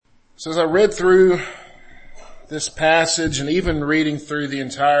So as I read through this passage and even reading through the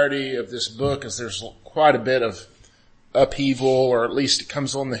entirety of this book, as there's quite a bit of upheaval, or at least it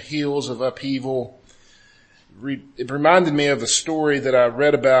comes on the heels of upheaval, it reminded me of a story that I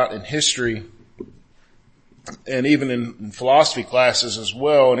read about in history and even in philosophy classes as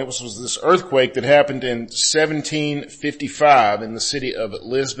well. And it was this earthquake that happened in 1755 in the city of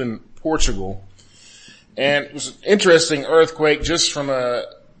Lisbon, Portugal. And it was an interesting earthquake just from a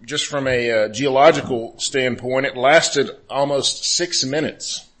geological standpoint. It lasted almost 6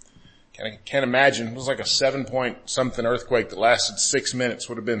 minutes. I can't imagine. It was like a 7-point-something earthquake that lasted 6 minutes.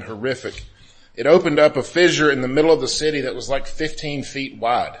 Would have been horrific. It opened up a fissure in the middle of the city that was like 15 feet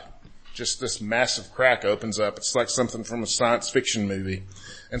wide. Just this massive crack opens up. It's like something from a science fiction movie.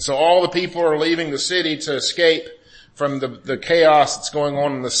 And so all the people are leaving the city to escape from the chaos that's going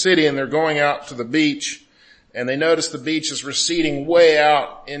on in the city, and they're going out to the beach. And they notice the beach is receding way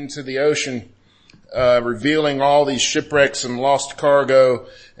out into the ocean, revealing all these shipwrecks and lost cargo.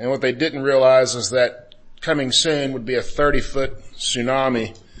 And what they didn't realize is that coming soon would be a 30-foot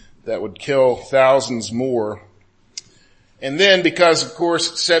tsunami that would kill thousands more. And then because, of course,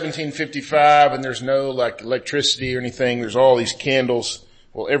 it's 1755 and there's no electricity or anything, there's all these candles.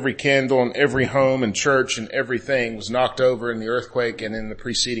 Well, every candle in every home and church and everything was knocked over in the earthquake and in the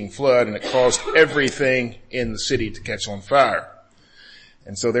preceding flood, and it caused everything in the city to catch on fire.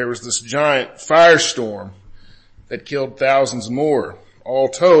 And so there was this giant firestorm that killed thousands more. All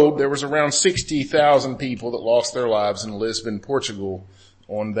told, there was around 60,000 people that lost their lives in Lisbon, Portugal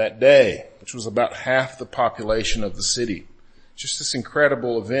on that day, which was about half the population of the city. Just this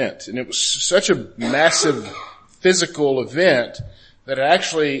incredible event. And it was such a massive physical event that it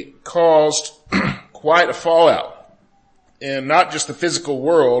actually caused quite a fallout in not just the physical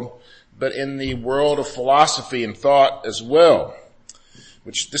world, but in the world of philosophy and thought as well.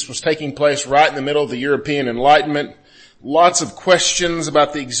 Which this was taking place right in the middle of the European Enlightenment. Lots of questions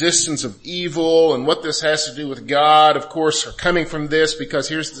about the existence of evil and what this has to do with God, of course, are coming from this, because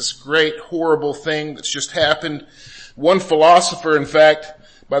here's this great horrible thing that's just happened. One philosopher, in fact,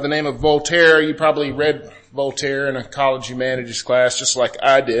 by the name of Voltaire, you probably read Voltaire in a college humanities class just like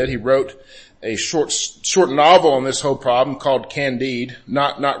I did. He wrote a short novel on this whole problem called Candide,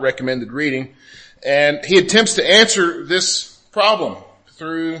 not recommended reading. And he attempts to answer this problem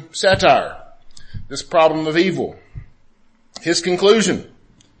through satire, this problem of evil. His conclusion: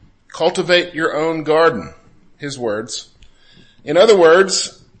 cultivate your own garden. His words. In other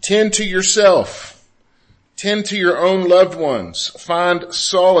words, tend to yourself. Tend to your own loved ones. Find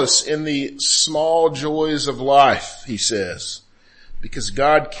solace in the small joys of life, he says, because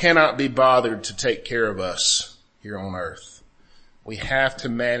God cannot be bothered to take care of us here on earth. We have to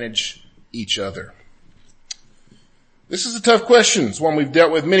manage each other. This is a tough question. It's one we've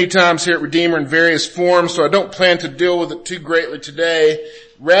dealt with many times here at Redeemer in various forms, so I don't plan to deal with it too greatly today.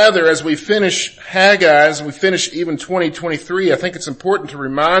 Rather, as we finish Haggai, as we finish even 2023, I think it's important to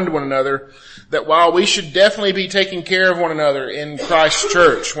remind one another that while we should definitely be taking care of one another in Christ's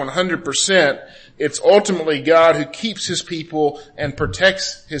church 100%, it's ultimately God who keeps his people and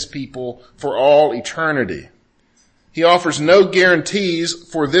protects his people for all eternity. He offers no guarantees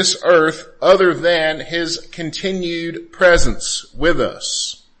for this earth other than his continued presence with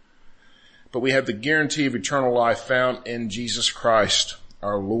us. But we have the guarantee of eternal life found in Jesus Christ,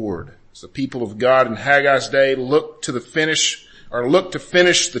 our Lord. As the people of God in Haggai's day look to finish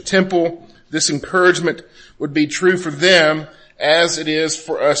the temple, this encouragement would be true for them as it is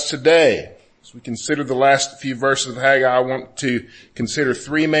for us today. As we consider the last few verses of Haggai, I want to consider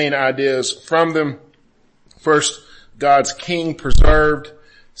three main ideas from them. First, God's king preserved.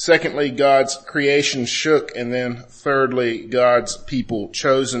 Secondly, God's creation shook. And then thirdly, God's people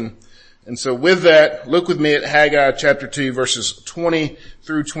chosen. And so with that, look with me at Haggai chapter 2, verses 20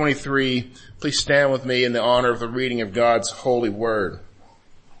 through 23. Please stand with me in the honor of the reading of God's holy word.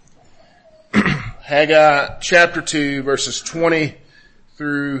 Haggai chapter 2, verses 20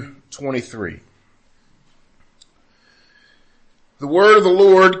 through 23. The word of the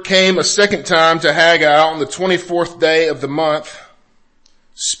Lord came a second time to Haggai on the 24th day of the month.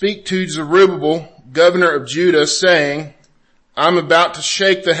 Speak to Zerubbabel, governor of Judah, saying, I'm about to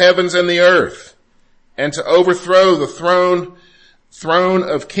shake the heavens and the earth, and to overthrow the throne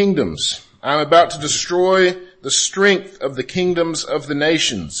of kingdoms. I'm about to destroy the strength of the kingdoms of the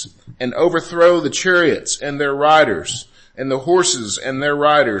nations, and overthrow the chariots and their riders, and the horses and their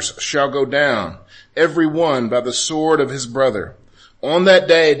riders shall go down, every one by the sword of his brother. On that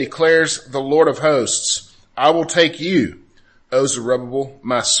day, declares the Lord of hosts, I will take you, O Zerubbabel,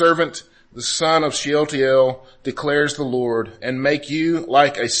 my servant, the son of Shealtiel, declares the Lord, and make you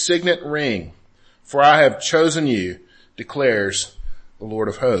like a signet ring, for I have chosen you, declares the Lord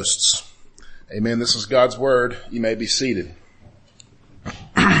of hosts. Amen. This is God's word. You may be seated.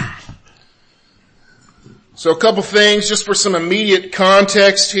 So a couple things just for some immediate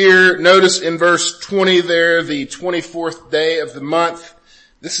context here. Notice in verse 20 there, the 24th day of the month.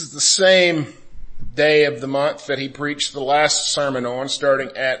 This is the same day of the month that he preached the last sermon on, starting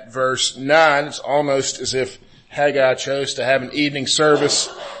at verse 9. It's almost as if Haggai chose to have an evening service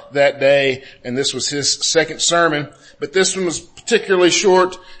that day, and this was his second sermon. But this one was particularly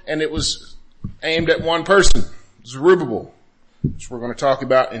short, and it was aimed at one person, Zerubbabel, which we're going to talk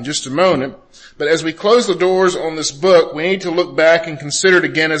about in just a moment. But as we close the doors on this book, we need to look back and consider it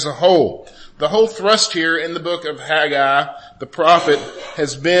again as a whole. The whole thrust here in the book of Haggai, the prophet,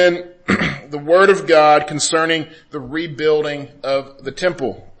 has been the word of God concerning the rebuilding of the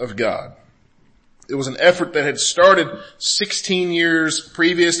temple of God. It was an effort that had started 16 years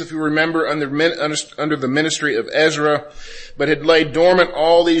previous, if you remember, under the ministry of Ezra, but had laid dormant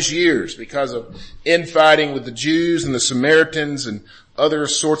all these years because of infighting with the Jews and the Samaritans and other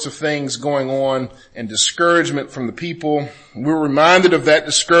sorts of things going on, and discouragement from the people. We're reminded of that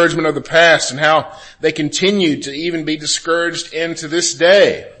discouragement of the past and how they continue to even be discouraged into this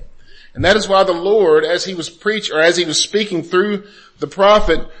day. And that is why the Lord, as he was speaking through the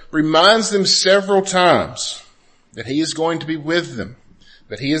prophet, reminds them several times that he is going to be with them,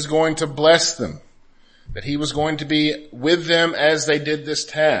 that he is going to bless them, that he was going to be with them as they did this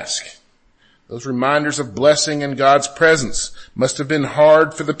task. Those reminders of blessing and God's presence must have been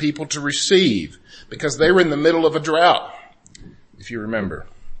hard for the people to receive because they were in the middle of a drought, if you remember.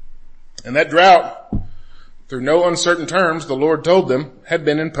 And that drought, through no uncertain terms, the Lord told them, had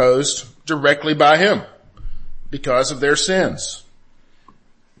been imposed directly by him because of their sins.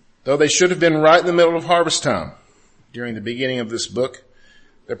 Though they should have been right in the middle of harvest time during the beginning of this book,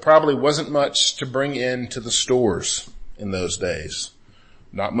 there probably wasn't much to bring into the stores in those days.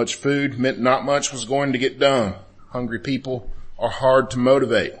 Not much food meant not much was going to get done. Hungry people are hard to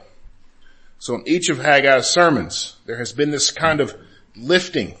motivate. So in each of Haggai's sermons, there has been this kind of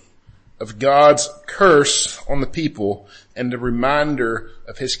lifting of God's curse on the people and a reminder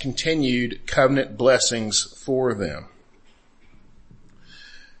of his continued covenant blessings for them.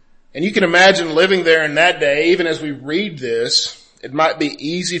 And you can imagine living there in that day, even as we read this, it might be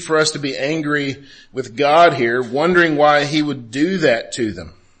easy for us to be angry with God here, wondering why he would do that to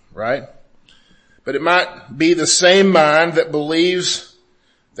them, right? But it might be the same mind that believes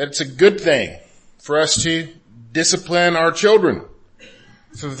that it's a good thing for us to discipline our children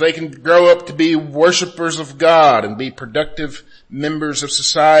so that they can grow up to be worshipers of God and be productive members of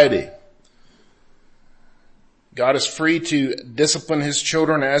society. God is free to discipline his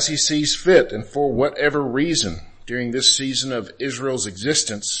children as he sees fit, and for whatever reason during this season of Israel's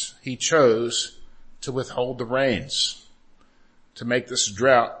existence, he chose to withhold the rains, to make this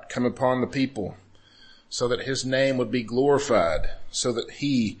drought come upon the people so that his name would be glorified, so that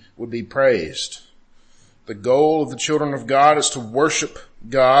he would be praised. The goal of the children of God is to worship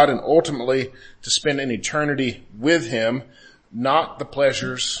God and ultimately to spend an eternity with him, not the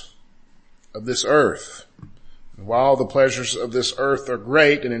pleasures of this earth. While the pleasures of this earth are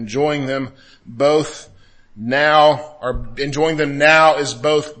great and enjoying them now is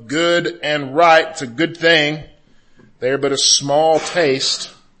both good and right, it's a good thing, they are but a small taste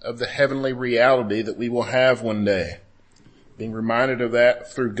of the heavenly reality that we will have one day. Being reminded of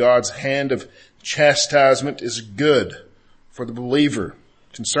that through God's hand of chastisement is good for the believer.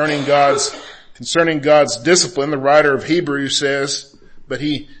 Concerning God's discipline, the writer of Hebrews says, but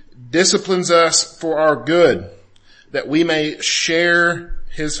he disciplines us for our good, that we may share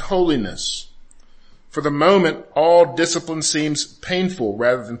his holiness. For the moment, all discipline seems painful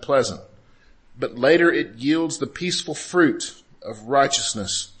rather than pleasant, but later it yields the peaceful fruit of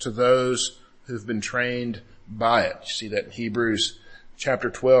righteousness to those who've been trained by it. You see that in Hebrews chapter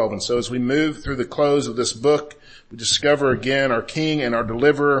 12. And so as we move through the close of this book, we discover again our King and our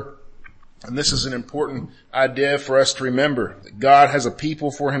Deliverer. And this is an important idea for us to remember, that God has a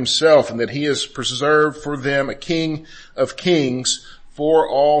people for himself and that he has preserved for them a King of Kings for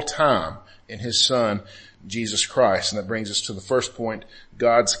all time in his Son, Jesus Christ. And that brings us to the first point,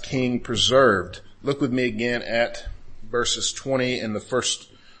 God's King preserved. Look with me again at verses 20 and the first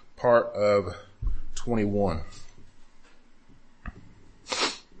part of 21.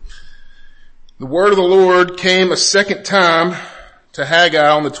 The word of the Lord came a second time to Haggai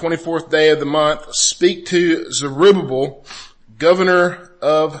on the 24th day of the month. Speak to Zerubbabel, governor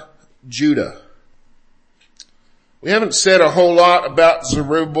of Judah. We haven't said a whole lot about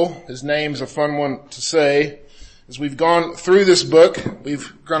Zerubbabel. His name's a fun one to say. As we've gone through this book, we're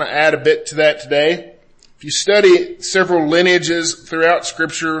going to add a bit to that today. If you study several lineages throughout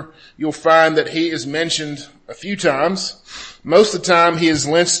Scripture, you'll find that he is mentioned a few times. Most of the time he is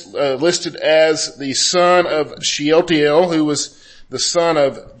listed as the son of Shealtiel, who was the son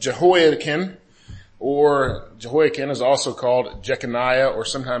of Jehoiakim, or Jehoiakim is also called Jeconiah, or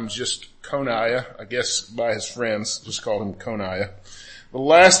sometimes just Coniah, I guess by his friends, just called him Coniah. The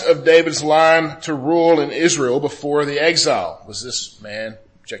last of David's line to rule in Israel before the exile was this man,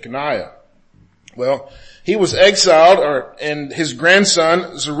 Jeconiah. Well, he was exiled, and his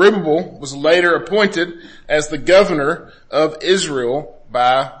grandson, Zerubbabel, was later appointed as the governor of Israel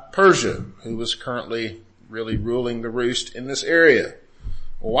by Persia, who was currently really ruling the roost in this area.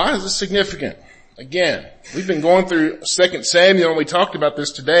 Well, why is this significant? Again, we've been going through 2 Samuel, and we talked about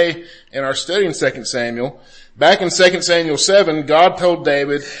this today in our study in 2 Samuel. Back in 2 Samuel 7, God told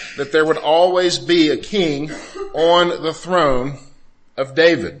David that there would always be a king on the throne of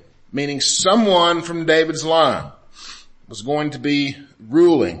David, meaning someone from David's line was going to be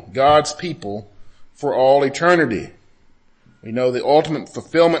ruling God's people for all eternity. We know the ultimate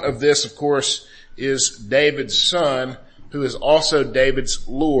fulfillment of this, of course, is David's son, who is also David's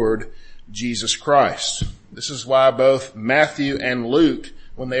Lord, Jesus Christ. This is why both Matthew and Luke,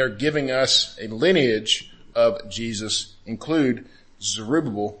 when they are giving us a lineage of Jesus, include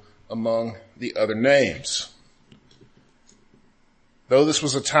Zerubbabel among the other names. Though this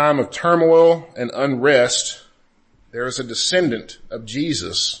was a time of turmoil and unrest, there is a descendant of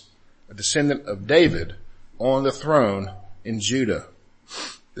Jesus, a descendant of David, on the throne in Judah.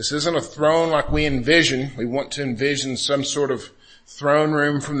 This isn't a throne like we envision. We want to envision some sort of throne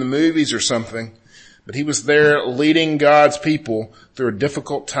room from the movies or something. But he was there leading God's people through a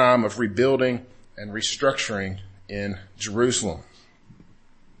difficult time of rebuilding and restructuring in Jerusalem.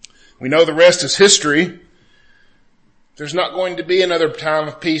 We know the rest is history. There's not going to be another time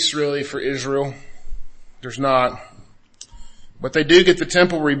of peace really for Israel. There's not. But they do get the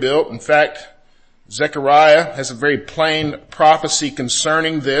temple rebuilt. In fact, Zechariah has a very plain prophecy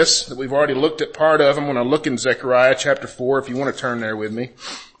concerning this that we've already looked at part of. I'm going to look in Zechariah chapter 4 if you want to turn there with me.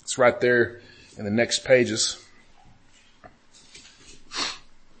 It's right there in the next pages.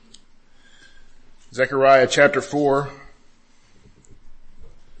 Zechariah chapter 4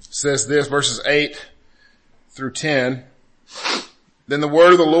 says this, verses 8 through 10. Then the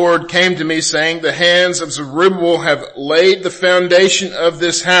word of the Lord came to me saying, the hands of Zerubbabel have laid the foundation of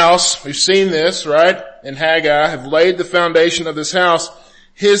this house. We've seen this, right? In Haggai, have laid the foundation of this house.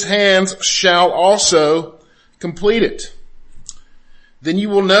 His hands shall also complete it. Then you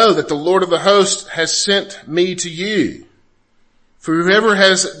will know that the Lord of the host has sent me to you. For whoever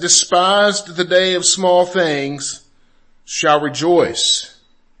has despised the day of small things shall rejoice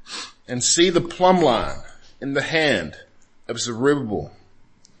and see the plumb line in the hand of Zerubbabel.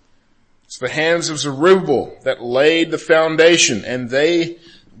 It's the hands of Zerubbabel that laid the foundation, and they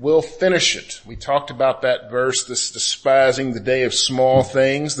will finish it. We talked about that verse, this despising the day of small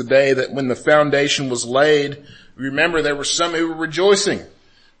things, the day that when the foundation was laid. Remember, there were some who were rejoicing,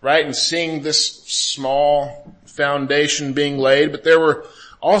 right, and seeing this small foundation being laid, but there were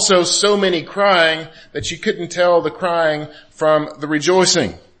also so many crying that you couldn't tell the crying from the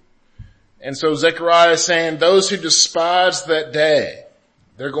rejoicing. And so Zechariah is saying those who despise that day,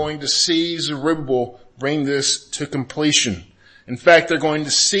 they're going to see Zerubbabel bring this to completion. In fact, they're going to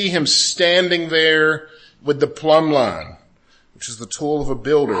see him standing there with the plumb line, which is the tool of a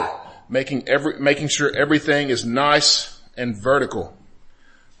builder, making sure everything is nice and vertical.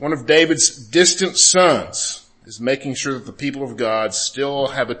 One of David's distant sons is making sure that the people of God still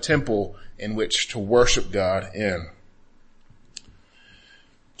have a temple in which to worship God in.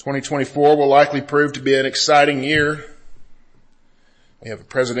 2024 will likely prove to be an exciting year. We have a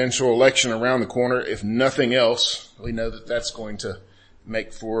presidential election around the corner. If nothing else, we know that that's going to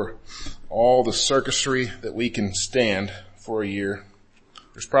make for all the circusry that we can stand for a year.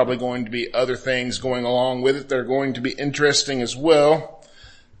 There's probably going to be other things going along with it that are going to be interesting as well.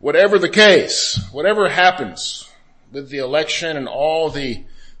 Whatever the case, whatever happens with the election and all the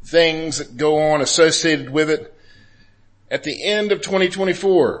things that go on associated with it, at the end of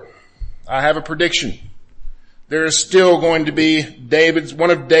 2024, I have a prediction. There is still going to be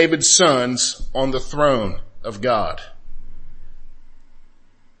one of David's sons on the throne of God.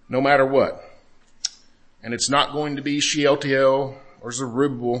 No matter what. And it's not going to be Shealtiel or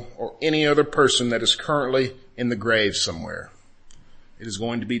Zerubbabel or any other person that is currently in the grave somewhere. It is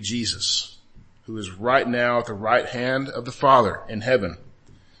going to be Jesus, who is right now at the right hand of the Father in heaven,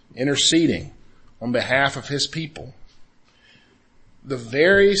 interceding on behalf of his people. The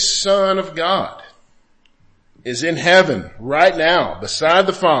very Son of God is in heaven right now beside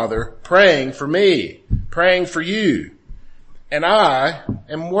the Father, praying for me, praying for you. And I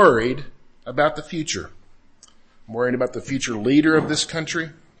am worried about the future. I'm worried about the future leader of this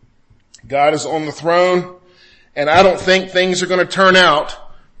country. God is on the throne, and I don't think things are going to turn out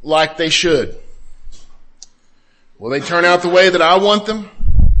like they should. Will they turn out the way that I want them?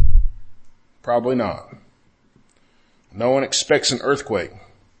 Probably not. No one expects an earthquake,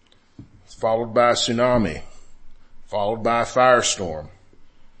 followed by a tsunami, followed by a firestorm.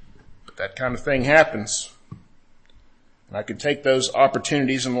 But that kind of thing happens. And I could take those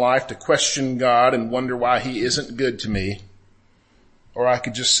opportunities in life to question God and wonder why he isn't good to me. Or I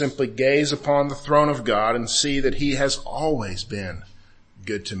could just simply gaze upon the throne of God and see that he has always been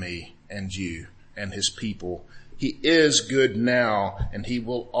good to me and you and his people. He is good now, and he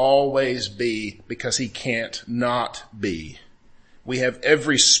will always be, because he can't not be. We have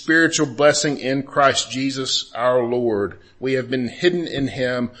every spiritual blessing in Christ Jesus our Lord. We have been hidden in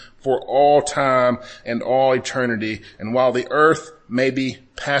him for all time and all eternity. And while the earth may be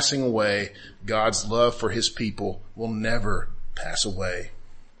passing away, God's love for his people will never pass away.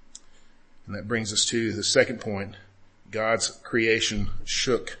 And that brings us to the second point. God's creation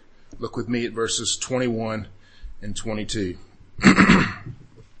shook. Look with me at verses 21 and 22.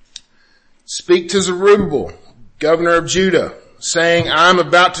 Speak to Zerubbabel, governor of Judah, saying, I am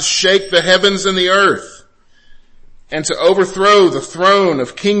about to shake the heavens and the earth, and to overthrow the throne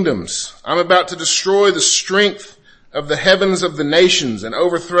of kingdoms. I'm about to destroy the strength of the heavens of the nations, and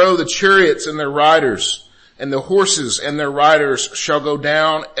overthrow the chariots and their riders, and the horses and their riders shall go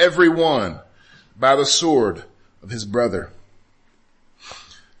down, every one, by the sword of his brother.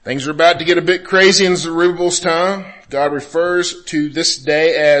 Things are about to get a bit crazy in Zerubbabel's time. God refers to this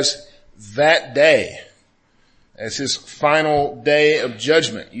day as that day, as his final day of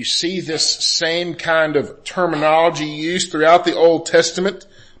judgment. You see this same kind of terminology used throughout the Old Testament,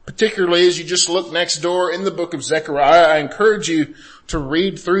 particularly as you just look next door in the book of Zechariah. I encourage you to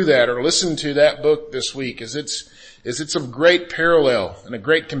read through that or listen to that book this week, as it's of great parallel and a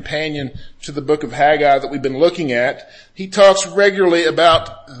great companion to the book of Haggai that we've been looking at. He talks regularly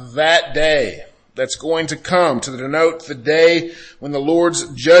about that day that's going to come, to denote the day when the Lord's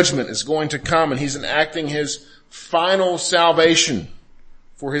judgment is going to come, and he's enacting his final salvation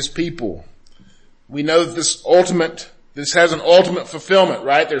for his people. We know that this has an ultimate fulfillment,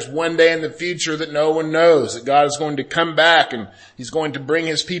 right? There's one day in the future that no one knows, that God is going to come back and he's going to bring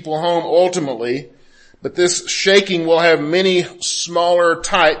his people home ultimately. But this shaking will have many smaller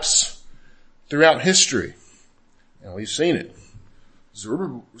types throughout history. And we've seen it.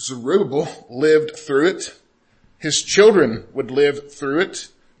 Zerubbabel lived through it. His children would live through it.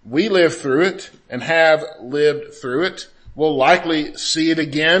 We live through it and have lived through it. We'll likely see it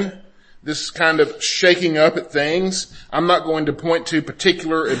again. This kind of shaking up at things. I'm not going to point to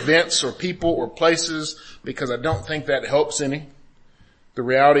particular events or people or places because I don't think that helps any. The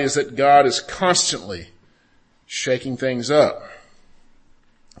reality is that God is constantly shaking things up.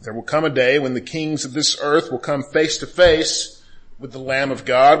 There will come a day when the kings of this earth will come face to face with the Lamb of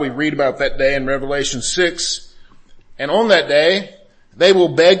God. We read about that day in Revelation 6. And on that day, they will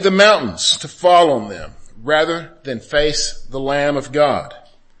beg the mountains to fall on them rather than face the Lamb of God.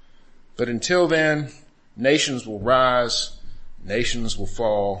 But until then, nations will rise, nations will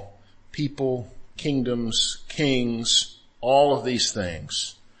fall, people, kingdoms, kings, all of these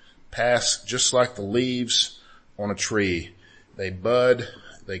things pass just like the leaves on a tree. They bud,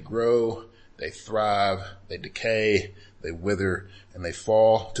 they grow, they thrive, they decay, they wither, and they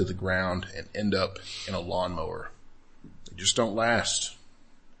fall to the ground and end up in a lawnmower. They just don't last.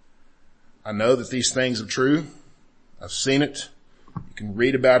 I know that these things are true. I've seen it. You can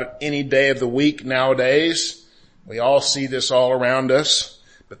read about it any day of the week nowadays. We all see this all around us.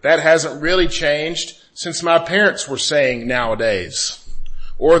 But that hasn't really changed since my parents were saying nowadays,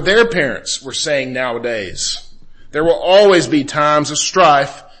 or their parents were saying nowadays. There will always be times of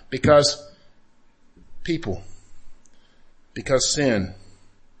strife because sin.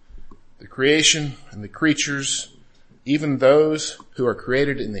 The creation and the creatures, even those who are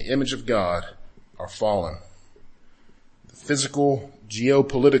created in the image of God, are fallen. The physical,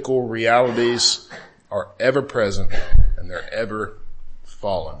 geopolitical realities are ever present and they're ever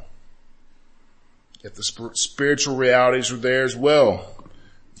fallen. Yet the spiritual realities are there as well.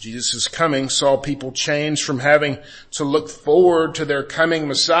 Jesus' coming saw people change from having to look forward to their coming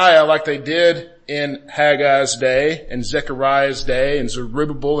Messiah like they did in Haggai's day and Zechariah's day and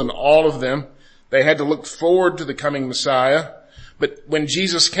Zerubbabel and all of them. They had to look forward to the coming Messiah. But when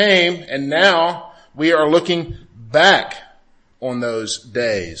Jesus came, and now we are looking back on those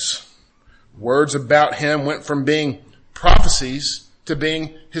days. Words about him went from being prophecies to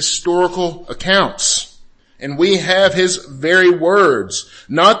being historical accounts. And we have his very words,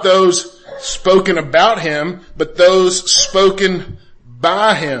 not those spoken about him, but those spoken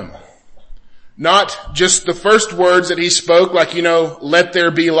by him. Not just the first words that he spoke, like, let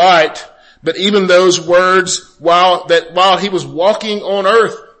there be light, but even those words while he was walking on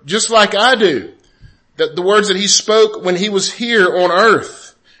earth, just like I do. That the words that he spoke when he was here on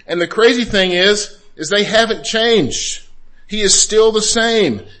earth. And the crazy thing is they haven't changed. He is still the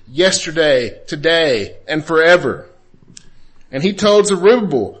same yesterday, today, and forever. And he told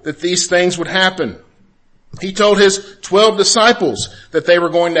Zerubbabel that these things would happen. He told his 12 disciples that they were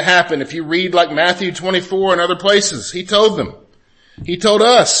going to happen. If you read like Matthew 24 and other places, he told them. He told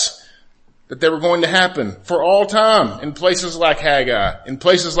us that they were going to happen for all time in places like Haggai, in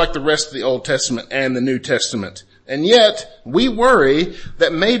places like the rest of the Old Testament and the New Testament. And yet, we worry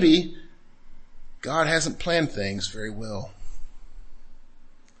that maybe God hasn't planned things very well.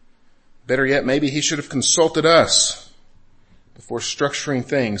 Better yet, maybe he should have consulted us before structuring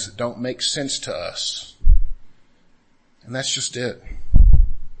things that don't make sense to us. And that's just it.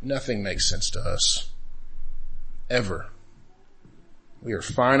 Nothing makes sense to us. Ever. We are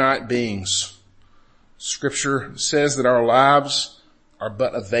finite beings. Scripture says that our lives are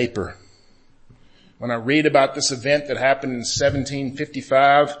but a vapor. When I read about this event that happened in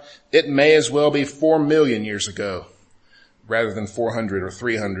 1755, it may as well be 4 million years ago rather than 400 or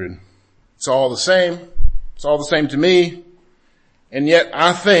 300. It's all the same. It's all the same to me. And yet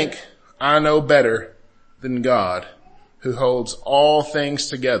I think I know better than God, who holds all things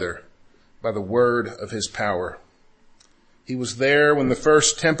together by the word of his power. He was there when the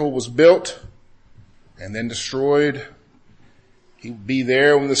first temple was built and then destroyed. He'd be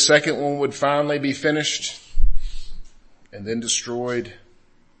there when the second one would finally be finished and then destroyed.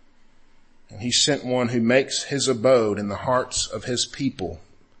 And he sent one who makes his abode in the hearts of his people.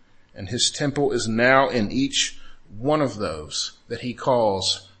 And his temple is now in each one of those that he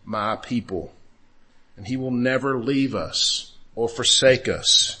calls my people. And he will never leave us or forsake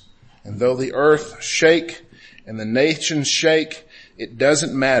us. And though the earth shake and the nations shake, it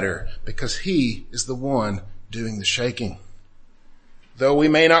doesn't matter because he is the one doing the shaking. Though we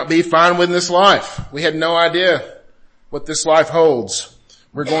may not be fine with this life, we had no idea what this life holds.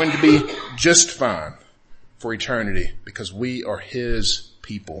 We're going to be just fine for eternity because we are his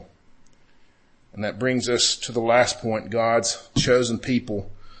people. And that brings us to the last point, God's chosen people.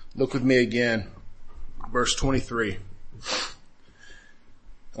 Look with me again, verse 23.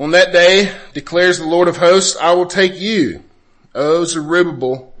 On that day, declares the Lord of hosts, I will take you, O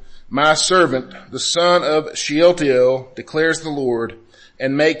Zerubbabel, my servant, the son of Shealtiel, declares the Lord,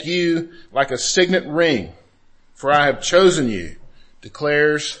 and make you like a signet ring, for I have chosen you,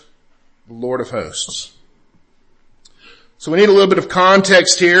 declares the Lord of hosts. So we need a little bit of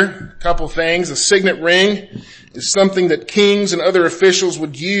context here. A couple things. A signet ring is something that kings and other officials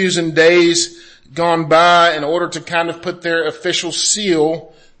would use in days gone by in order to kind of put their official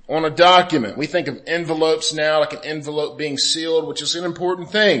seal on a document. We think of envelopes now, like an envelope being sealed, which is an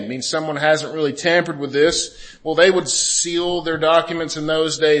important thing. It means someone hasn't really tampered with this. Well, they would seal their documents in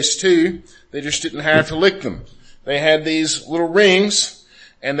those days too. They just didn't have to lick them. They had these little rings,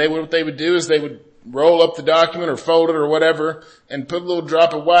 and what they would do is they would roll up the document or fold it or whatever and put a little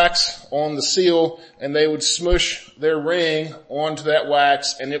drop of wax on the seal, and they would smush their ring onto that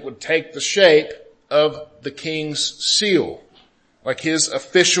wax, and it would take the shape of the king's seal, like his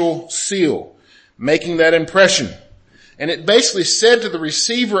official seal, making that impression. And it basically said to the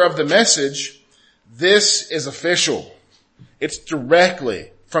receiver of the message, this is official. It's directly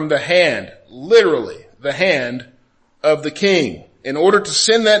from the hand, literally the hand of the king. In order to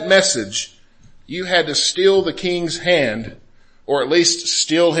send that message, you had to steal the king's hand, or at least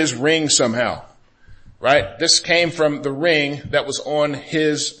steal his ring somehow, right? This came from the ring that was on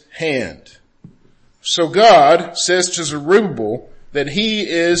his hand. So God says to Zerubbabel that he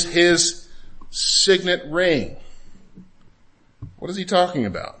is his signet ring. What is he talking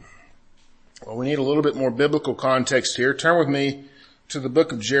about? Well, we need a little bit more biblical context here. Turn with me to the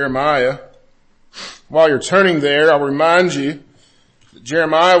book of Jeremiah. While you're turning there, I'll remind you that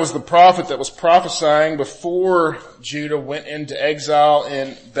Jeremiah was the prophet that was prophesying before Judah went into exile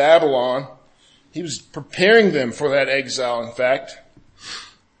in Babylon. He was preparing them for that exile, in fact.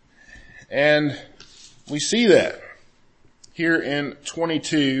 And we see that here in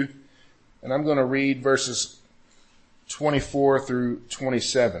 22, and I'm going to read verses 24 through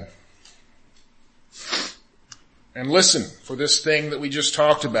 27. And listen for this thing that we just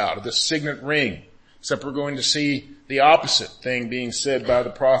talked about, this signet ring. Except we're going to see the opposite thing being said by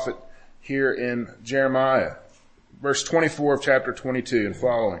the prophet here in Jeremiah. Verse 24 of chapter 22 and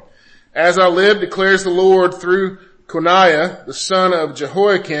following. As I live, declares the Lord, through Coniah, the son of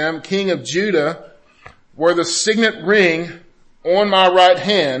Jehoiakim, king of Judah, were the signet ring on my right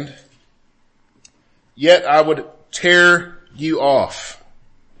hand, yet I would tear you off.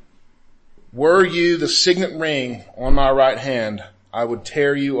 Were you the signet ring on my right hand, I would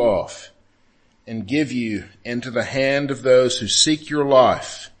tear you off and give you into the hand of those who seek your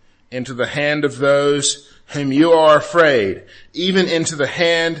life, into the hand of those whom you are afraid, even into the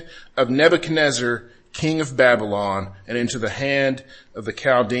hand of Nebuchadnezzar, king of Babylon, and into the hand of the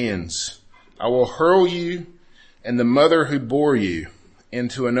Chaldeans. I will hurl you and the mother who bore you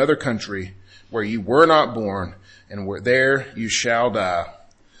into another country where you were not born, and where there you shall die.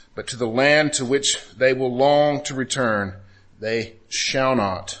 But to the land to which they will long to return, they shall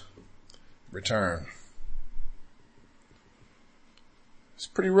not return. It's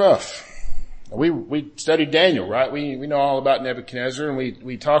pretty rough. We studied Daniel, right? We know all about Nebuchadnezzar, and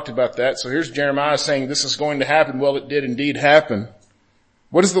we talked about that. So here's Jeremiah saying this is going to happen. Well, it did indeed happen.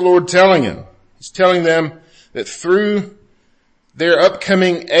 What is the Lord telling him? He's telling them that through their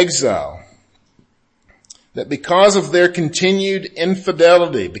upcoming exile, that because of their continued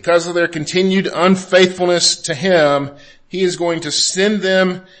infidelity, because of their continued unfaithfulness to him, he is going to send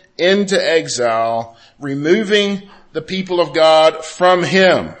them into exile, removing the people of God from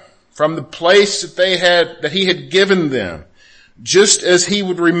him, from the place that he had given them, just as he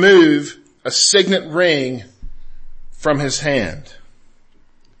would remove a signet ring from his hand.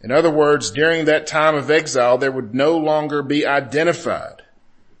 In other words, during that time of exile, there would no longer be identified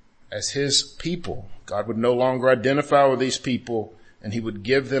as his people. God would no longer identify with these people, and he would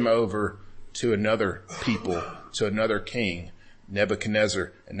give them over to another people, to another king,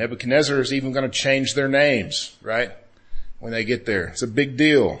 Nebuchadnezzar. And Nebuchadnezzar is even going to change their names, right? When they get there. It's a big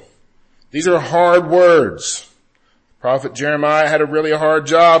deal. These are hard words. Prophet Jeremiah had a really hard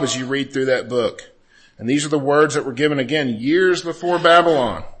job as you read through that book. And these are the words that were given again years before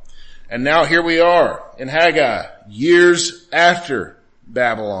Babylon. And now here we are in Haggai, years after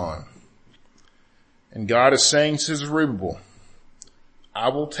Babylon. And God is saying to Zerubbabel, I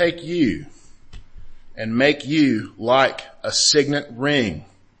will take you and make you like a signet ring,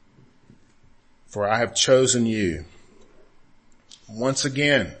 for I have chosen you. Once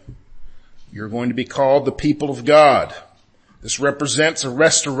again, you're going to be called the people of God. This represents a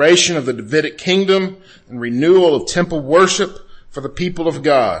restoration of the Davidic kingdom and renewal of temple worship for the people of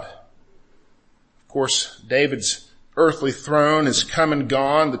God. Of course, David's earthly throne is come and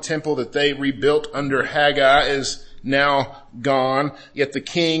gone. The temple that they rebuilt under Haggai is now gone, yet the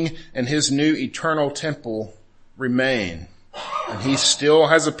king and his new eternal temple remain. And he still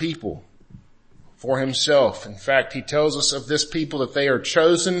has a people for himself. In fact, he tells us of this people that they are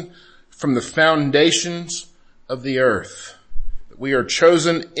chosen from the foundations of the earth. That we are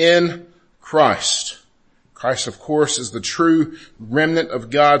chosen in Christ. Christ, of course, is the true remnant of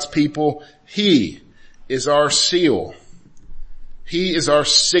God's people. He is our seal. He is our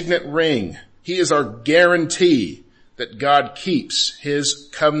signet ring. He is our guarantee that God keeps his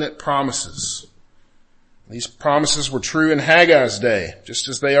covenant promises. These promises were true in Haggai's day, just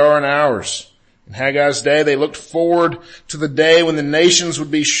as they are in ours. In Haggai's day, they looked forward to the day when the nations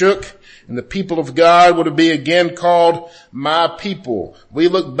would be shook and the people of God would be again called my people. We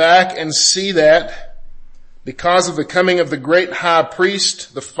look back and see that because of the coming of the great high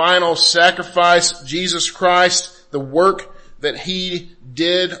priest, the final sacrifice, Jesus Christ, the work that he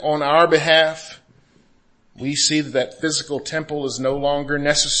did on our behalf, we see that physical temple is no longer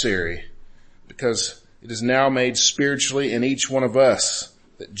necessary because it is now made spiritually in each one of us,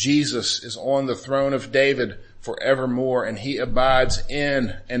 that Jesus is on the throne of David forevermore, and he abides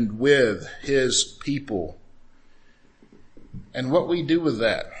in and with his people. And what we do with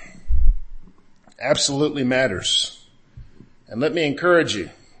that absolutely matters. And let me encourage you,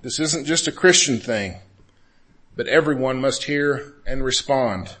 this isn't just a Christian thing, but everyone must hear and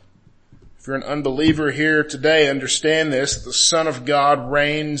respond. If you're an unbeliever here today, understand this, the Son of God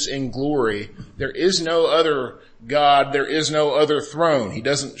reigns in glory. There is no other God, there is no other throne. He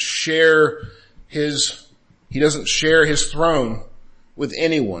doesn't share his throne with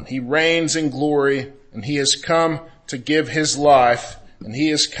anyone. He reigns in glory, and he has come to give his life, and he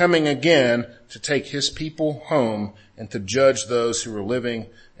is coming again to take his people home and to judge those who are living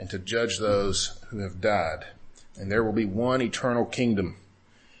and to judge those who have died. And there will be one eternal kingdom.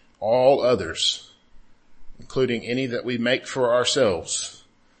 All others, including any that we make for ourselves,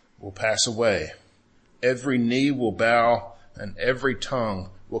 will pass away. Every knee will bow and every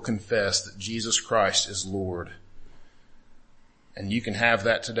tongue will confess that Jesus Christ is Lord. And you can have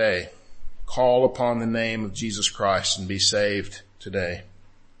that today. Call upon the name of Jesus Christ and be saved today.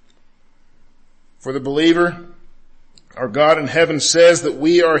 For the believer, our God in heaven says that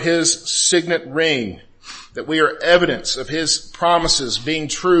we are His signet ring, that we are evidence of His promises being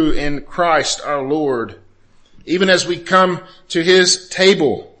true in Christ our Lord. Even as we come to His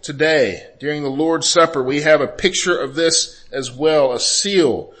table today during the Lord's Supper, we have a picture of this as well, a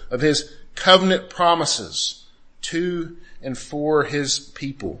seal of His covenant promises to and for His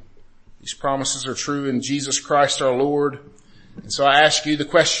people. These promises are true in Jesus Christ our Lord. And so I ask you the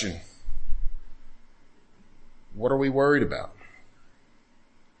question, what are we worried about?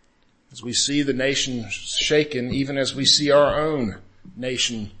 As we see the nation shaken, even as we see our own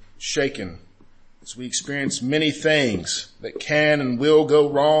nation shaken, as we experience many things that can and will go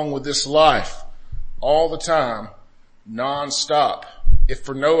wrong with this life all the time, non-stop, if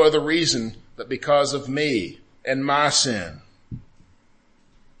for no other reason but because of me and my sin.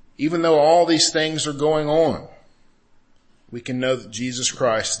 Even though all these things are going on, we can know that Jesus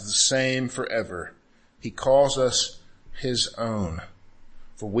Christ is the same forever. He calls us His own,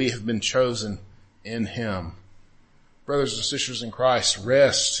 for we have been chosen in Him. Brothers and sisters in Christ,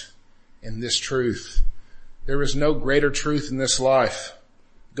 rest in this truth. There is no greater truth in this life.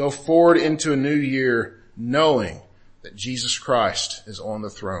 Go forward into a new year knowing that Jesus Christ is on the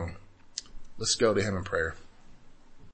throne. Let's go to Him in prayer.